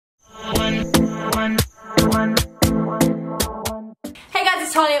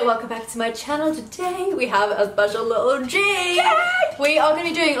Talia, welcome back to my channel. Today we have a special little G. We are going to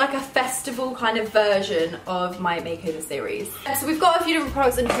be doing like a festival kind of version of my makeover series. So we've got a few different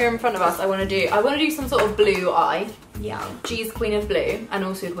products in here in front of us. I want to do some sort of blue eye. Yeah. G's Queen of Blue and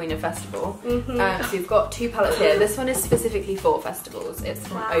also Queen of Festival. So we've got two palettes here. This one is specifically for festivals. It's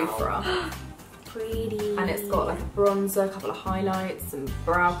from Ofra. Pretty. And it's got like a bronzer, a couple of highlights, some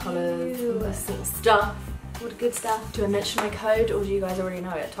brow colours, all this sort of stuff. What good stuff. Do I mention my code or do you guys already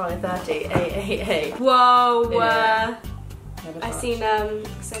know it? Talia30 888. Whoa. Yeah. I seen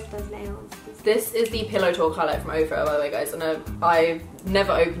Sophie's nails. This is the Pillow Talk highlight from Ofra, by the way, guys. And I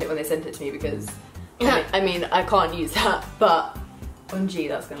never opened it when they sent it to me because I mean I can't use that, but on G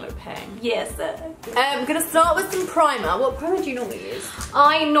that's gonna look paying. Yes. I'm gonna start with some primer. What primer do you normally use?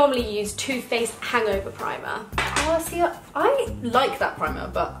 I normally use Too Faced Hangover Primer. Oh, see, I like that primer,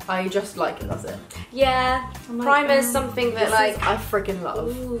 but I just like it, that's it. Yeah, Like, primer is something that I freaking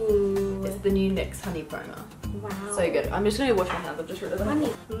love. Ooh. It's the new NYX Honey Primer. Wow. So good. I'm just gonna wash my hands. I've just realized.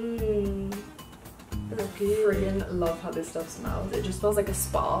 Honey. I freaking love how this stuff smells. It just smells like a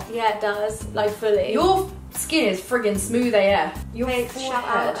spa. Yeah, it does. Like fully. Your skin is friggin' smooth AF. Your Thanks, shout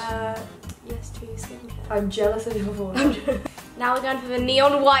out, forehead. yes to your skincare. I'm jealous of your forehead. Now we're going for the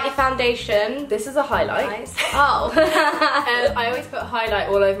neon white foundation. This is a highlight. Nice. Oh. I always put a highlight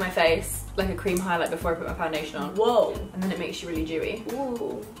all over my face, like a cream highlight before I put my foundation on. Whoa. And then it makes you really dewy.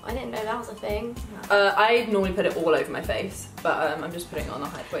 Ooh, I didn't know that was a thing. I normally put it all over my face, but I'm just putting it on the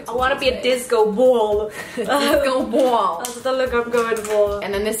high points. I want to be a disco ball. Disco ball. That's the look I'm going for.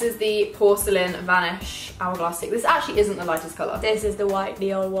 And then this is the Porcelain Vanish Hourglass Stick. This actually isn't the lightest colour. This is the white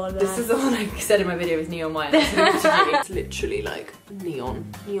neon one. This is the one I said in my video is neon white. It's literally like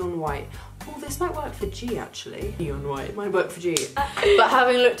neon white. Oh, this might work for G actually. Neon white might work for G. But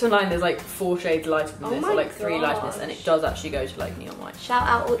having looked online, there's like 4 shades lighter than this, or like 3 lightness, and it does actually go to like neon white. Shout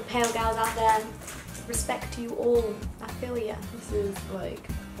out all the pale gals out there. Respect to you all. I feel ya. This is like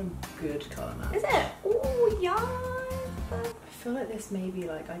a good colour now. Is it? Oh yeah. I feel like this may be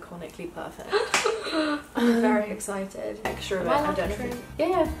like iconically perfect. I'm very excited. Extra of Am it. I allowed don't to know. drink?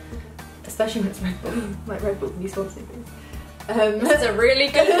 Yeah. Especially when it's Red Bull. Like Red Bull, can you sponsor me? This is a really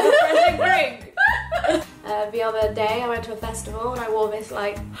good refreshing drink. The other day I went to a festival and I wore this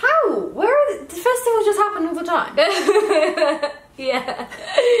like... How? Where are the festivals just happen all the time? Yeah.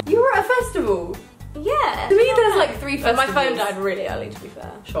 You were at a festival? Yeah. To me there's like 3 festivals. My phone died really early, to be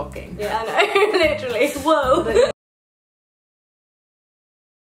fair. Shocking. Yeah, I know. Literally. Whoa.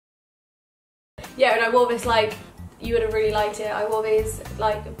 Yeah, and I wore this like... You would have really liked it. I wore these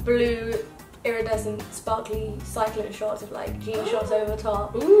like blue iridescent sparkly cycling shorts with like jean shorts over the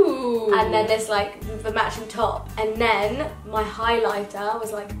top. Ooh. And then this like the matching top. And then my highlighter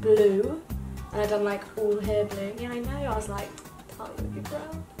was like blue. And I'd done like all hair blue. Yeah, I know. I was like, Talia would be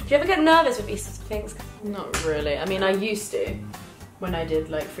proud. Do you ever get nervous with these things? Not really. I mean, I used to when I did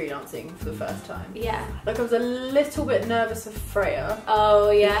like freelancing for the first time. Yeah. Like I was a little bit nervous of Freya. Oh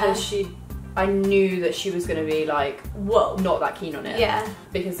yeah. Because I knew that she was going to be like, whoa, not that keen on it. Yeah.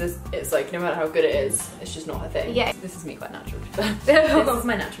 Because it's like, no matter how good it is, it's just not her thing. Yeah. This is me quite natural. This is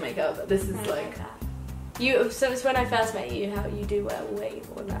my natural makeup, but this is like... So it's when I first met you, how you do wear way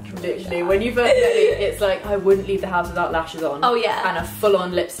more natural Literally, makeup. when you first met me, it's like, I wouldn't leave the house without lashes on. Oh yeah. And a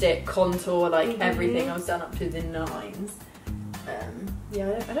full-on lipstick, contour, like everything. I was done up to the 9s.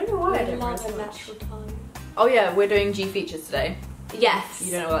 Yeah, I don't know why I don't love wear a so much. natural tone. Oh yeah, we're doing G features today. Yes.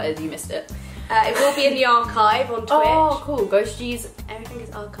 You don't know what that is, you missed it. It will be in the archive on Twitch. Oh, cool. Go to G's Everything is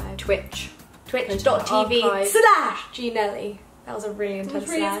archived. Twitch. Twitch.tv/G Nelly. That was a really intense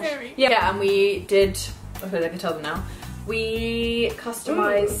slash. Scary. Yeah, and we did, I suppose I can tell them now, we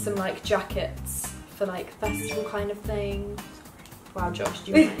customised some like jackets for like festival kind of thing. Wow, Josh,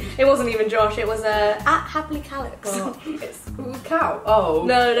 do you mind? It wasn't even Josh, it was at Happily Calyx. Well, it's cow. Oh.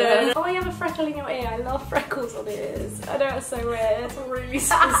 No. Oh, you have a freckle in your ear. I love freckles on ears. I know it's so weird. It's a really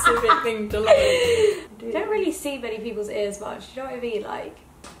specific thing to like. You don't really see many people's ears much. You know what I mean? Like,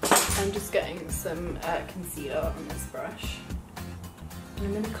 I'm just getting some concealer on this brush. And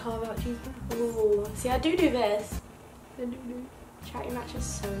I'm going to carve out G's brow. ooh. See, I do this. Charity match is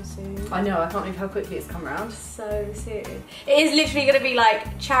so soon. I know, I can't believe how quickly it's come around. So soon. It is literally going to be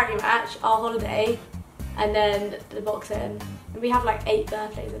like charity match, our holiday, and then the boxing. And we have like 8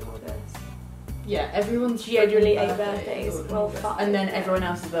 birthdays in August. Yeah, everyone's Genuinely 8 birthdays. Well, 5. And then everyone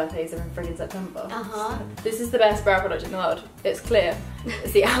else's birthdays are in friggin' September. Uh-huh. This is the best brow product in the world. It's clear.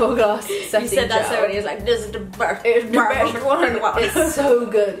 It's the Hourglass setting You said that gel. so many. It's like, this is the best. It's the best one. It's It's so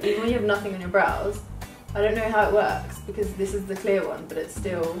good. Even when you have nothing on your brows. I don't know how it works because this is the clear one, but it's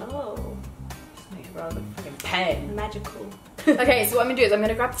still... Oh. Just make rather than fucking pen. Magical. Okay, so what I'm gonna do is I'm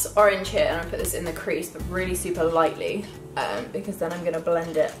gonna grab this orange here and I'm gonna put this in the crease, but really super lightly, because then I'm gonna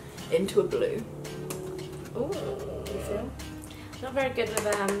blend it into a blue. Ooh. I'm not very good with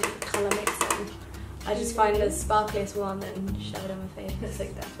colour mixing. I just find the sparkliest one and shove it on my face. It's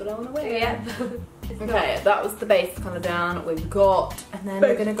like, that's what I want to wear. Yeah. Okay, that was the base colour down. We've got, and then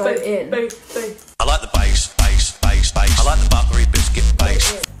we're gonna go in. I like the base. I like the buttery biscuit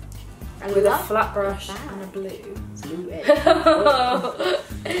base. And with a flat brush and a blue.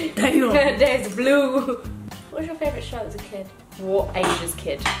 Damn. There's blue. What was your favourite show as a kid? What age is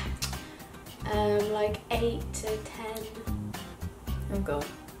kid? Like 8 to 10. Oh god.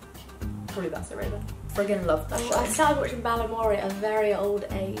 Probably that's already. Friggin' love that show. I started watching Balamory at a very old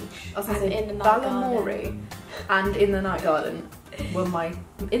age. I was gonna say, in the Night Balamory Garden. and In the Night Garden were my...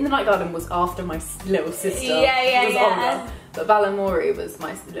 In the Night Garden was after my little sister. Yeah, was older, but Balamory was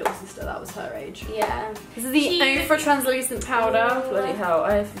my little sister, that was her age. Yeah. This is the Ofra translucent powder. Bloody hell,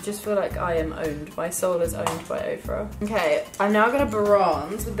 I just feel like I am owned. My soul is owned by Ofra. Okay, I'm now gonna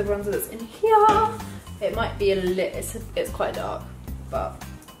bronze with the bronzer that's in here. It might be a little, it's quite dark, but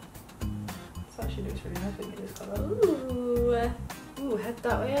this actually looks really nice with this colour. Ooh. Ooh, head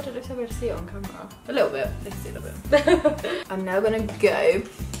that way. I don't know if I'm able to see it on camera. A little bit. They can see a little bit. I'm now gonna go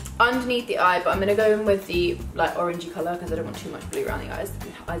underneath the eye, but I'm gonna go in with the like orangey colour because I don't want too much blue around the eyes.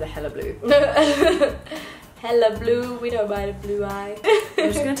 The eyes are hella blue. Hella blue. We don't mind a blue eye.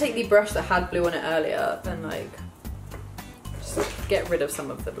 I'm just gonna take the brush that had blue on it earlier and like just get rid of some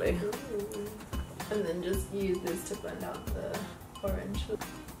of the blue. Ooh. And then just use this to blend out the orange.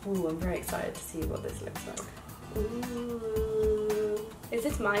 Ooh, I'm very excited to see what this looks like. Ooh. Is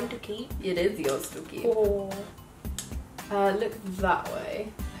this mine to keep? It is yours to keep. Oh. Look that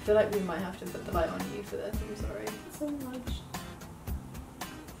way. I feel like we might have to put the light on you for this, I'm sorry. So much.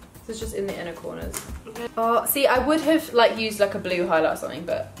 So it's just in the inner corners. Okay. Oh, see, I would have like used like a blue highlight or something,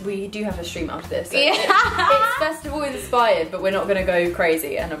 but we do have a stream after this. So Yeah. it's festival inspired, but we're not gonna go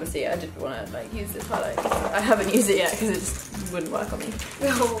crazy. And obviously, I didn't want to like use this highlight. I haven't used it yet because it just wouldn't work on me.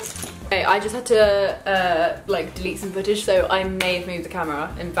 Okay, I just had to like delete some footage, so I may have moved the camera.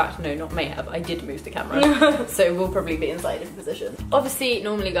 In fact, no, not may have. I did move the camera, so we'll probably be in slightly different position. Obviously,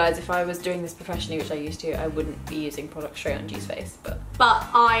 normally, guys, if I was doing this professionally, which I used to, I wouldn't be using product straight on Gee's face, but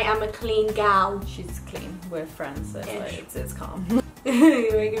I am a clean gal. she's clean. We're friends, so it's, like, it's calm.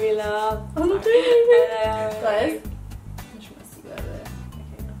 You're making me laugh. I'm not doing anything. Guys. I just want to see where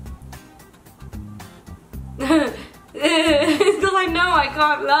they're. Okay. It's because I know I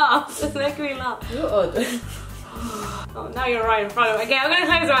can't laugh. It's making me laugh. You're odd. Oh, now you're right in front of me. Okay, I'm gonna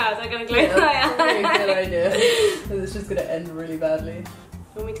close my eyes. I'm gonna close my eyes. That's a good idea. It's just gonna end really badly. You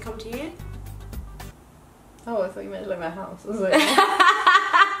want me to come to you? Oh, I thought you meant like my house. I was like,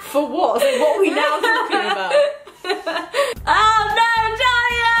 for what? So what are we now talking about? Oh no,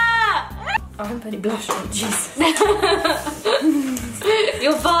 Talia! Oh, I haven't put any blush on. Jesus.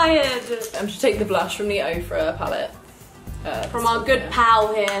 You're fired. I'm just taking the blush from the Ofra palette. From our good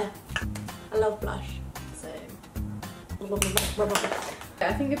pal here. I love blush. Same.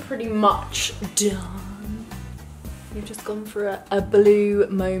 I think you're pretty much done. You've just gone for a blue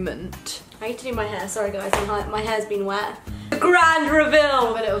moment. I need to do my hair. Sorry guys, my hair's been wet. Grand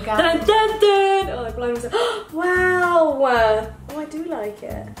reveal. A little gown. Dun, dun, dun. Oh, I blind myself. Wow. Oh, I do like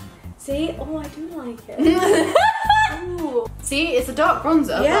it. See? Oh, I do like it. Ooh. See, it's a dark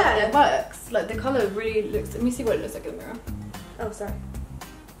bronzer, Yeah. but it works. Like the colour really looks. Let me see what it looks like in the mirror. Oh, sorry.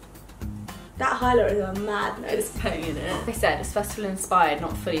 That highlighter is a madness. It's pain, innit? Like I said, it's festival inspired,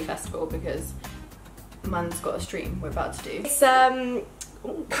 not fully festival, because man's got a stream we're about to do. It's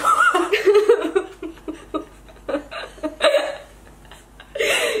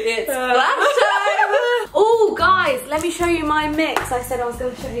It's flash time! Oh, guys, let me show you my mix. I said I was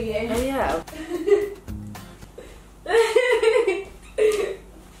going to show you. Oh yeah.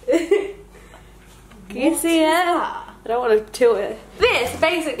 Can you see it? I don't want to tilt it. This,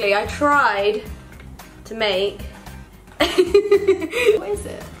 basically, I tried to make. What is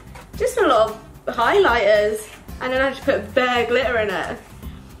it? Just a lot of highlighters, and then I just put bare glitter in it.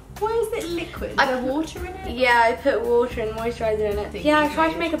 Why is it liquid? Is there water in it? Yeah, I put water and moisturizer in it. Yeah, I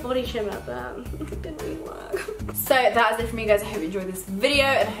tried to weird. make a body shimmer, but it didn't really work. So that is it from me, guys. I hope you enjoyed this video,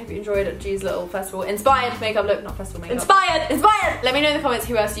 and I hope you enjoyed Gee's little festival inspired makeup look, not festival makeup. Inspired! Let me know in the comments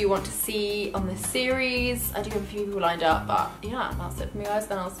who else you want to see on this series. I do have a few people lined up, but yeah, that's it from me, guys.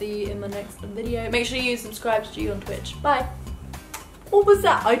 Then I'll see you in the next video. Make sure you subscribe to Gee on Twitch. Bye. What was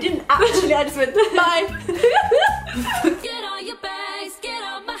that? I didn't actually, I just went bye. Get all your bags, get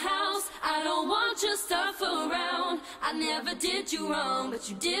out my house. I I don't want your stuff around. I never did you wrong, but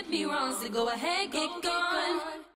you did me wrong. So go ahead, get gone.